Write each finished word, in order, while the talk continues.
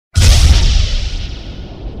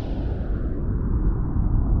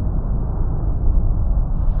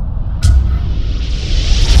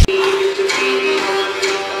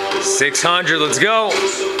600, let's go.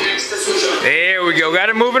 There we go, got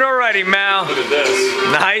it moving already, Mal. Look at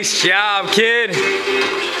this. Nice job, kid.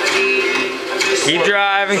 Keep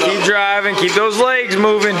driving, keep driving, keep those legs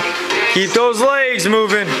moving. Keep those legs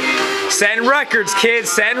moving. Setting records,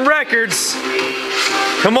 kids, setting records.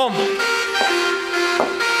 Come on.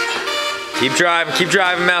 Keep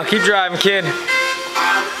driving, Mal, keep driving, kid.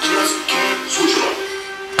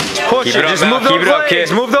 Push it, just move those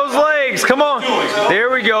legs, move those legs, come on. There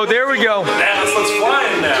we go, there we go. Let's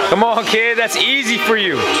fly now. Come on, kid, that's easy for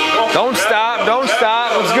you. Don't stop, don't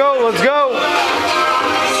stop. Let's go, let's go.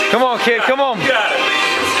 Come on, kid, come on.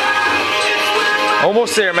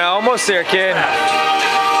 Almost there, Mal, almost there, kid.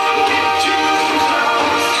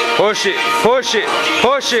 Push it, push it,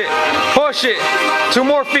 push it, push it. 2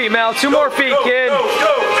 more feet, Mal, 2 more feet, kid. Go,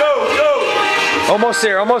 go, go, go. Almost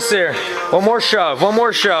there, almost there. One more shove, one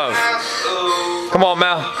more shove. Come on,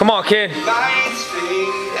 Mal, come on, kid.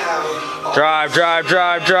 Drive, drive,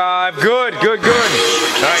 drive, drive. Good, good, good.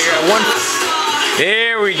 All right, you're at 1.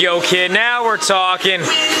 There we go, kid. Now we're talking.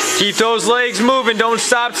 Keep those legs moving. Don't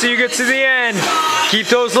stop till you get to the end. Keep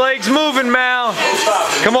those legs moving, Mal.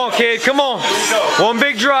 Come on, kid. Come on. One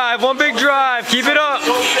big drive. One big drive. Keep it up.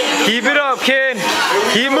 Keep it up, kid.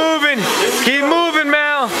 Keep moving. Keep moving,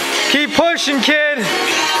 Mal. Keep pushing, kid.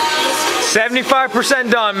 75%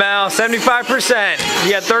 done, Mal. 75%.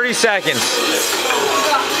 You got 30 seconds.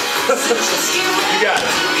 You got it.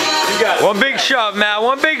 You got it. One big shove, Mal.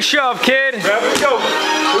 One big shove, kid. Grab it, go.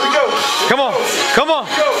 Here we go. Come on. Come on.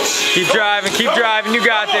 Keep driving. Keep driving. You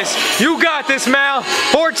got this. You got this, Mal.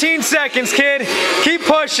 14 seconds, kid. Keep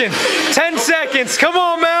pushing. 10 seconds. Come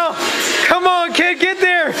on, Mal. Come on, kid. Get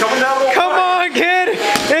there. Come on, kid.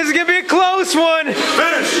 This is going to be a close one.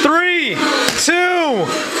 3, 2,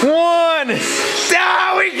 1.